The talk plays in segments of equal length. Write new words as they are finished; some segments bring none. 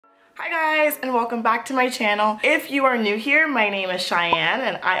Hi guys, and welcome back to my channel. If you are new here, my name is Shiane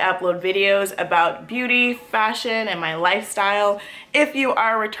and I upload videos about beauty, fashion, and my lifestyle. If you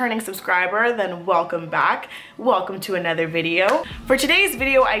are a returning subscriber, then welcome back. Welcome to another video. For today's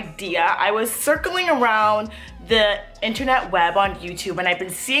video idea, I was circling around the internet web on YouTube and I've been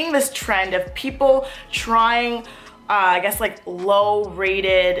seeing this trend of people trying I guess like low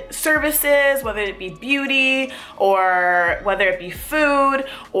rated services, whether it be beauty or whether it be food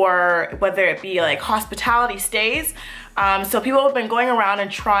or whether it be like hospitality stays. So people have been going around and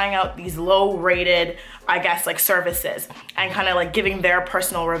trying out these low rated, I guess, like services and kind of like giving their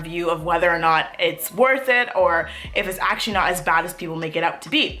personal review of whether or not it's worth it or if it's actually not as bad as people make it out to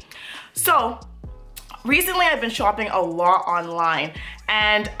be. So recently I've been shopping a lot online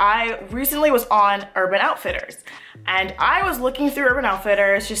and I recently was on Urban Outfitters and I was looking through Urban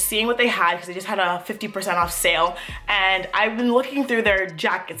Outfitters just seeing what they had because they just had a 50% off sale, and I've been looking through their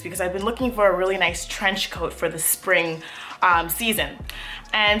jackets because I've been looking for a really nice trench coat for the spring season.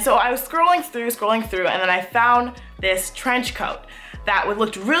 And so I was scrolling through and then I found this trench coat that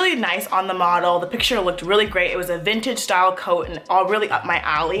looked really nice on the model. The picture looked really great. It was a vintage style coat and all really up my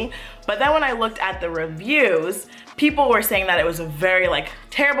alley. But then when I looked at the reviews, people were saying that it was a very like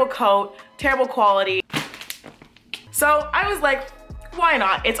terrible coat, terrible quality. So I was like, why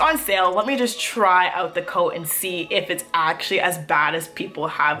not? It's on sale. Let me just try out the coat and see if it's actually as bad as people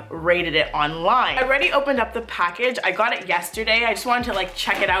have rated it online. I already opened up the package. I got it yesterday. I just wanted to like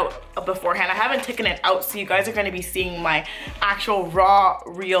check it out beforehand. I haven't taken it out, so you guys are going to be seeing my actual raw,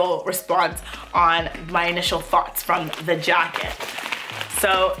 real response on my initial thoughts from the jacket.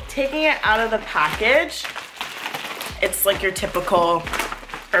 So taking it out of the package, it's like your typical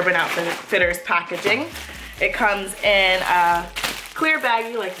Urban Outfitters packaging. It comes in a clear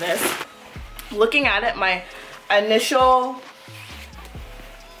baggie like this. Looking at it, my initial,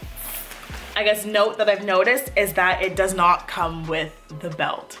 I guess, note that I've noticed is that it does not come with the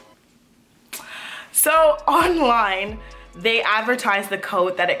belt. So online, they advertise the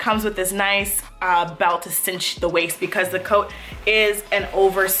coat that it comes with this nice belt to cinch the waist because the coat is an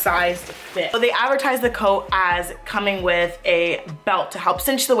oversized fit. So they advertise the coat as coming with a belt to help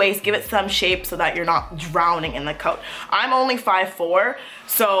cinch the waist, give it some shape so that you're not drowning in the coat. I'm only 5'4",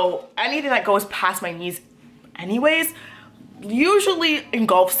 so anything that goes past my knees anyways usually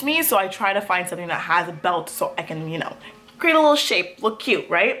engulfs me, so I try to find something that has a belt so I can, you know, create a little shape, look cute,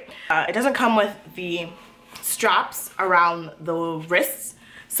 right? It doesn't come with the straps around the wrists,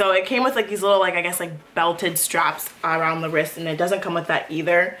 so it came with like these little, like, I guess like belted straps around the wrist, and it doesn't come with that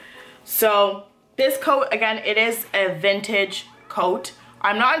either. So this coat, again, it is a vintage coat.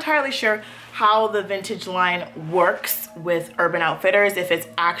 I'm not entirely sure how the vintage line works with Urban Outfitters, if it's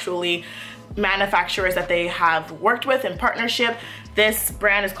actually manufacturers that they have worked with in partnership. This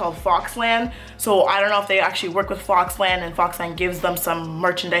brand is called Foxland, so I don't know if they actually work with Foxland and Foxland gives them some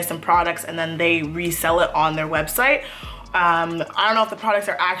merchandise and products and then they resell it on their website. I don't know if the products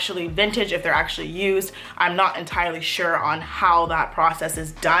are actually vintage, if they're actually used. I'm not entirely sure on how that process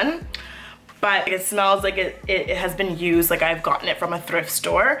is done, but it smells like it has been used, like I've gotten it from a thrift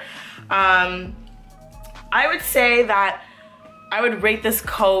store. I would say that I would rate this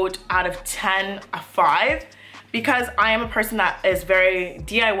coat out of 10 a 5 because I am a person that is very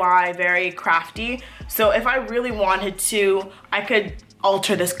DIY, very crafty. So if I really wanted to, I could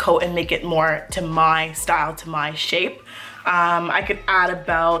alter this coat and make it more to my style, to my shape. I could add a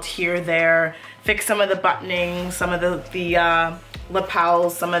belt here, there, fix some of the buttoning, some of the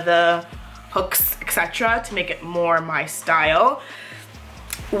lapels, some of the hooks, etc. to make it more my style.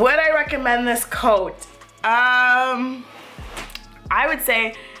 Would I recommend this coat? I would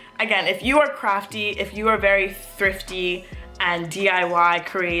say, again, if you are crafty, if you are very thrifty and DIY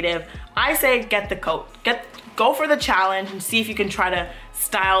creative, I say get the coat. Go for the challenge and see if you can try to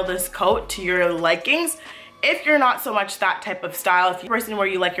style this coat to your likings. If you're not so much that type of style, if you're a person where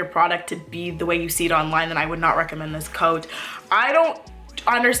you like your product to be the way you see it online, then I would not recommend this coat. I don't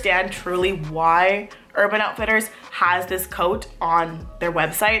understand truly why Urban Outfitters has this coat on their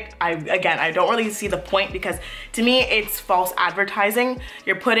website. Again, I don't really see the point because to me it's false advertising.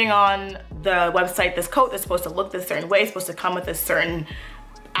 You're putting on the website this coat that's supposed to look this certain way, it's supposed to come with this certain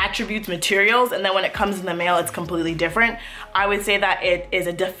attributes, materials, and then when it comes in the mail it's completely different. I would say that it is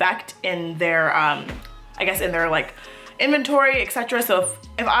a defect in their I guess in their like inventory, etc. So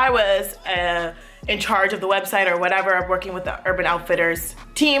if I was in charge of the website or whatever, working with the Urban Outfitters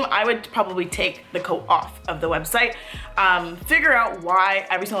team, I would probably take the coat off of the website, figure out why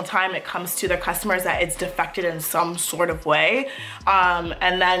every single time it comes to their customers that it's defected in some sort of way,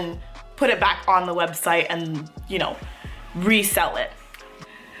 and then put it back on the website and, you know, resell it.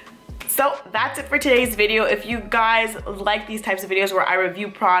 So that's it for today's video. If you guys like these types of videos where I review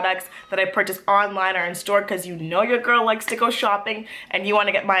products that I purchase online or in store, because you know your girl likes to go shopping and you want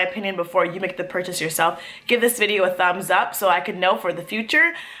to get my opinion before you make the purchase yourself, give this video a thumbs up so I can know for the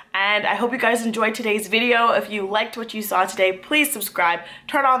future. And I hope you guys enjoyed today's video. If you liked what you saw today, please subscribe,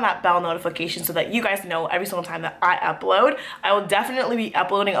 turn on that bell notification so that you guys know every single time that I upload. I will definitely be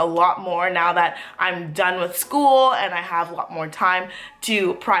uploading a lot more now that I'm done with school and I have a lot more time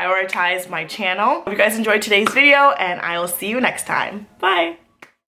to prioritize my channel. Hope you guys enjoyed today's video and I will see you next time. Bye!